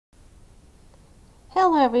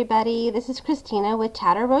Hello everybody, this is Christina with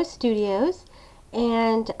Tatter Rose Studios,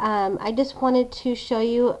 and I just wanted to show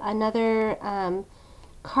you another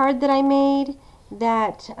card that I made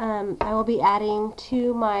that I will be adding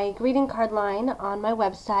to my greeting card line on my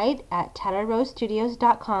website at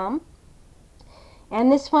tatterrosestudios.com. And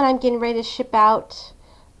this one I'm getting ready to ship out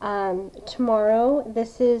tomorrow.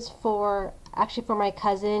 This is actually for my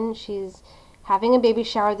cousin. She's having a baby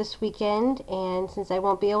shower this weekend, and since I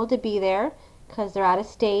won't be able to be there because they're out of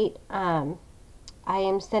state, I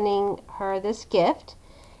am sending her this gift.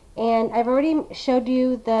 And I've already showed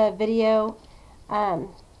you the video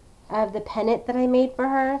of the pennant that I made for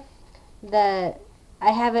her. I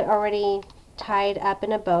have it already tied up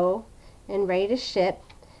in a bow and ready to ship,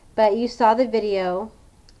 but you saw the video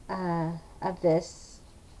of this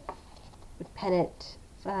pennant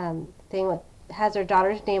thing that has her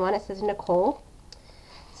daughter's name on it. It says Nicole.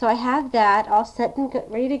 So I have that all set and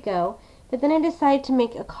ready to go. But then I decided to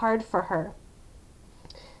make a card for her.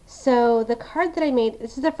 So the card that I made,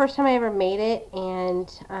 this is the first time I ever made it, and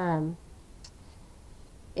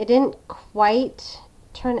it didn't quite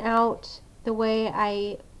turn out the way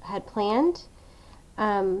I had planned.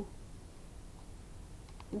 The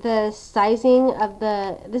sizing of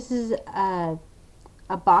this is a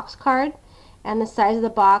box card, and the size of the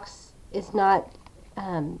box is not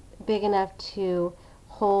big enough to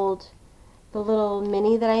hold the little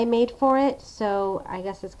mini that I made for it, so I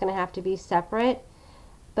guess it's going to have to be separate.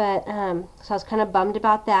 But so I was kind of bummed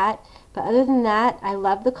about that. But other than that, I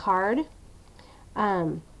love the card.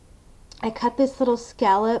 I cut this little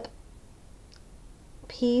scallop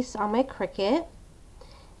piece on my Cricut,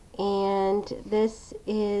 and this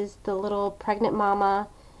is the little pregnant mama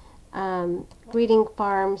greeting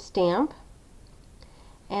farm stamp.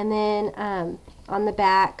 And then on the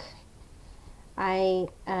back, I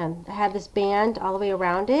have this band all the way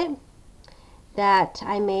around it that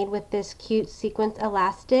I made with this cute sequence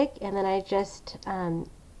elastic, and then I just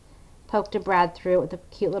poked a brad through it with a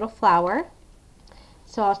cute little flower.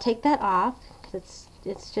 So I'll take that off because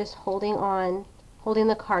it's just holding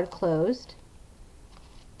the card closed.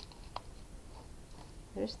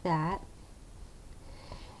 There's that.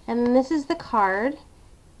 And then this is the card.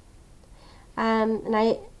 And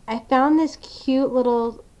I found this cute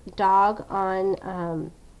little dog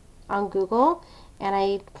on Google, and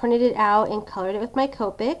I printed it out and colored it with my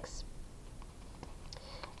Copics.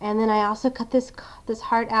 And then I also cut this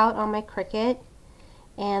heart out on my Cricut,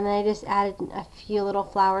 and then I just added a few little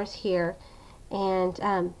flowers here. And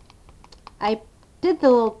I did the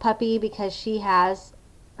little puppy because she has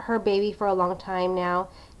her baby for a long time now,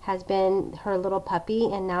 has been her little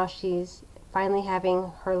puppy, and now she's finally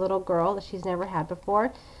having her little girl that she's never had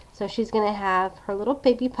before. So she's going to have her little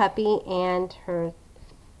baby puppy and her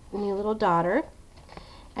new little daughter.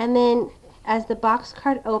 And then as the box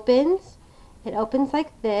card opens, it opens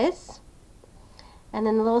like this. And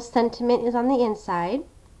then the little sentiment is on the inside.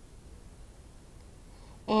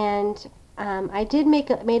 And I did made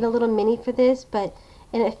a little mini for this, and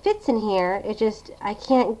it fits in here. I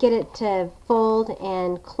can't get it to fold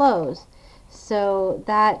and close. So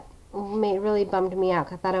that really bummed me out,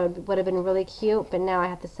 because I thought it would have been really cute, but now I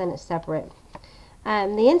have to send it separate.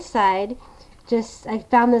 The inside, I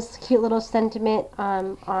found this cute little sentiment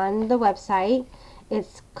on the website.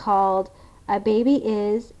 It's called "A Baby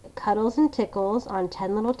Is Cuddles and Tickles on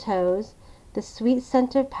 10 Little Toes, the sweet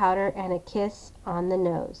scent of powder and a kiss on the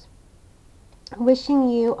nose. Wishing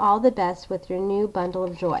you all the best with your new bundle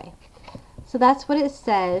of joy." So that's what it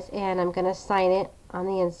says, and I'm going to sign it on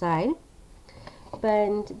the inside.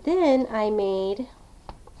 But then I made,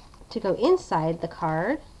 to go inside the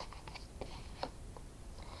card,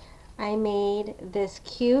 I made this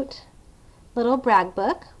cute little brag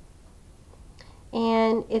book,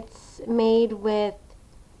 and it's made with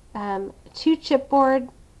 2 chipboard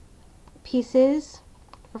pieces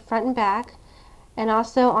for front and back, and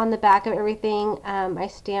also on the back of everything I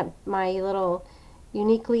stamped my little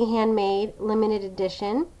uniquely handmade limited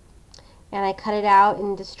edition, and I cut it out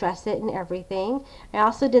and distress it and everything. I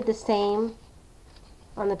also did the same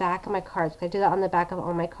on the back of my cards. I do that on the back of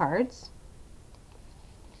all my cards.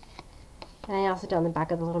 And I also did on the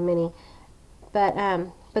back of the little mini. But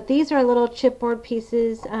these are little chipboard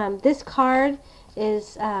pieces. This card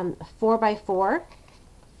is 4 by 4,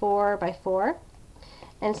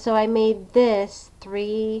 and so I made this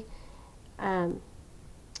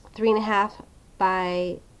 3.5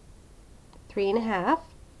 by 3.5.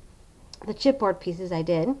 The chipboard pieces I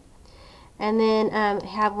did. And then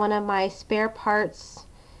have one of my spare parts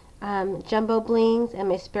jumbo blings and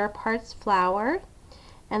my spare parts flower.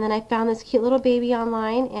 And then I found this cute little baby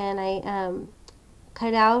online, and I cut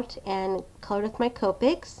it out and colored with my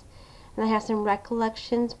Copics. And I have some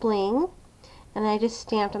Recollections bling, and I just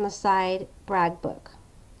stamped on the side Brag Book.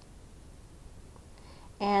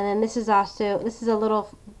 And then this is a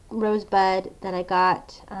little rosebud that I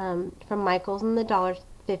got from Michael's in the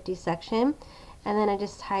 $1.50 section, and then I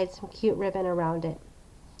just tied some cute ribbon around it.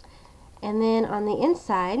 And then on the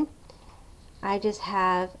inside I just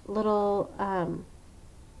have little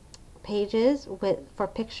pages for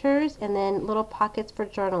pictures, and then little pockets for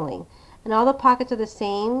journaling. And all the pockets are the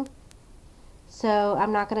same, so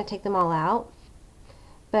I'm not going to take them all out.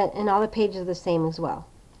 And all the pages are the same as well.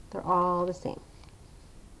 They're all the same.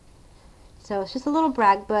 So it's just a little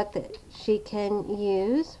brag book that she can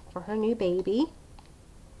use for her new baby.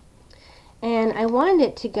 And I wanted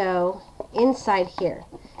it to go inside here.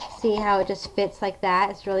 See how it just fits like that?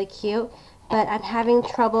 It's really cute. But I'm having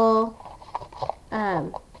trouble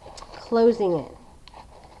closing it,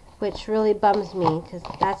 which really bums me, because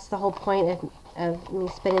that's the whole point of me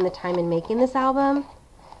spending the time in making this album.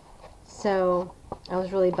 So I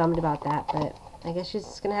was really bummed about that, but I guess she's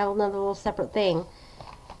just going to have another little separate thing.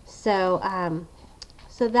 So,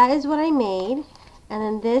 so that is what I made, and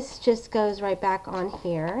then this just goes right back on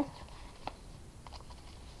here,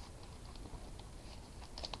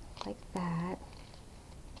 like that.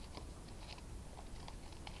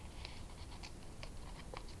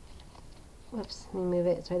 Whoops, let me move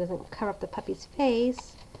it so it doesn't cover up the puppy's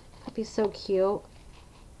face. Puppy's so cute.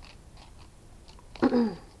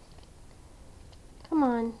 Come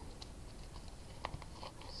on.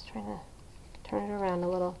 Just trying to turn it around a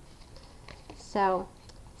little. So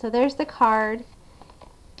there's the card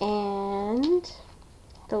and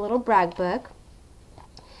the little brag book.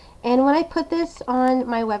 And when I put this on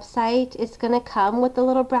my website, it's going to come with the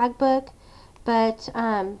little brag book, but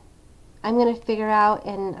I'm going to figure out,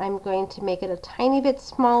 and I'm going to make it a tiny bit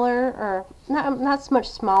smaller, or not so much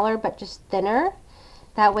smaller, but just thinner.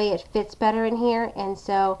 That way it fits better in here. And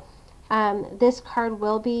so this card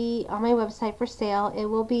will be on my website for sale. It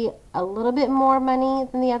will be a little bit more money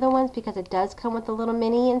than the other ones because it does come with a little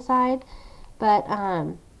mini inside, but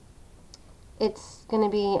it's going to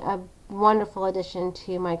be a wonderful addition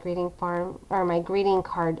to my greeting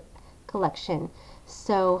card collection.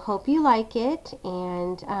 So hope you like it,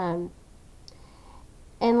 and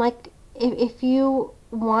like if you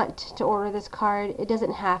want to order this card, it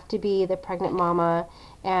doesn't have to be the pregnant mama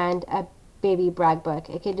and a baby brag book.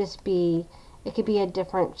 It could just be, it could be a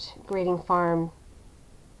different Greeting Farm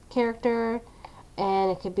character,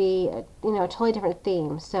 and it could be a, you know, a totally different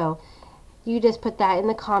theme. So you just put that in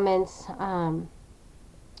the comments when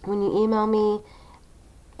you email me,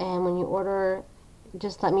 and when you order,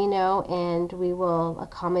 just let me know and we will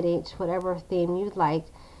accommodate whatever theme you'd like.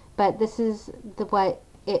 But this is what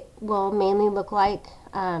it will mainly look like,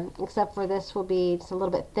 except for this will be just a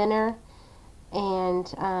little bit thinner,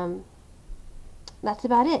 and that's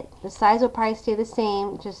about it. The size will probably stay the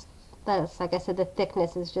same, just that's, like I said, the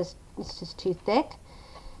thickness is just, it's just too thick.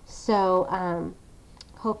 So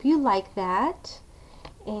hope you like that.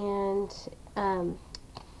 And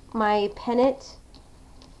my pennant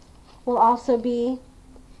will also be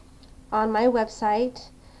on my website.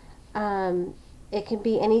 It can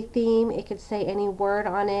be any theme, it could say any word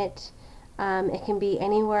on it. It can be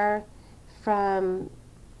anywhere from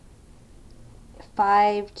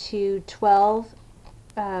 5 to 12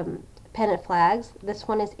 pennant flags. This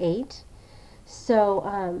one is 8. So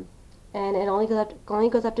and it only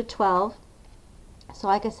goes up to 12. So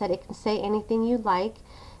like I said, it can say anything you like.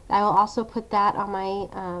 I will also put that on my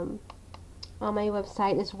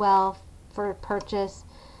website as well for purchase.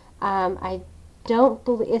 I don't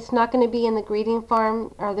believe it's not going to be in the Greeting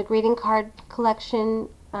Farm or the greeting card collection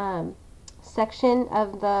section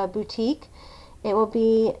of the boutique. It will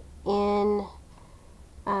be in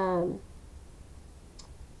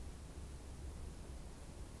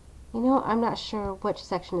you know, I'm not sure which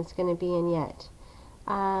section it's going to be in yet.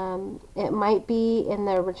 It might be in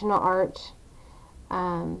the original art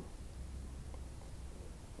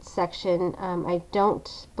section. I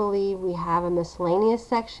don't believe we have a miscellaneous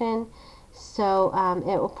section, so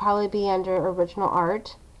it will probably be under original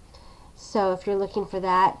art. So if you're looking for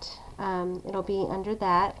that, it'll be under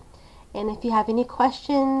that. And if you have any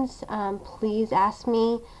questions, please ask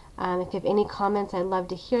me. If you have any comments, I'd love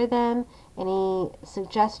to hear them. Any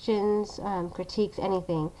suggestions, critiques,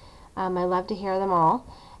 anything. I love to hear them all.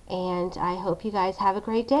 And I hope you guys have a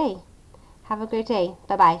great day. Have a great day.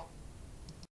 Bye-bye.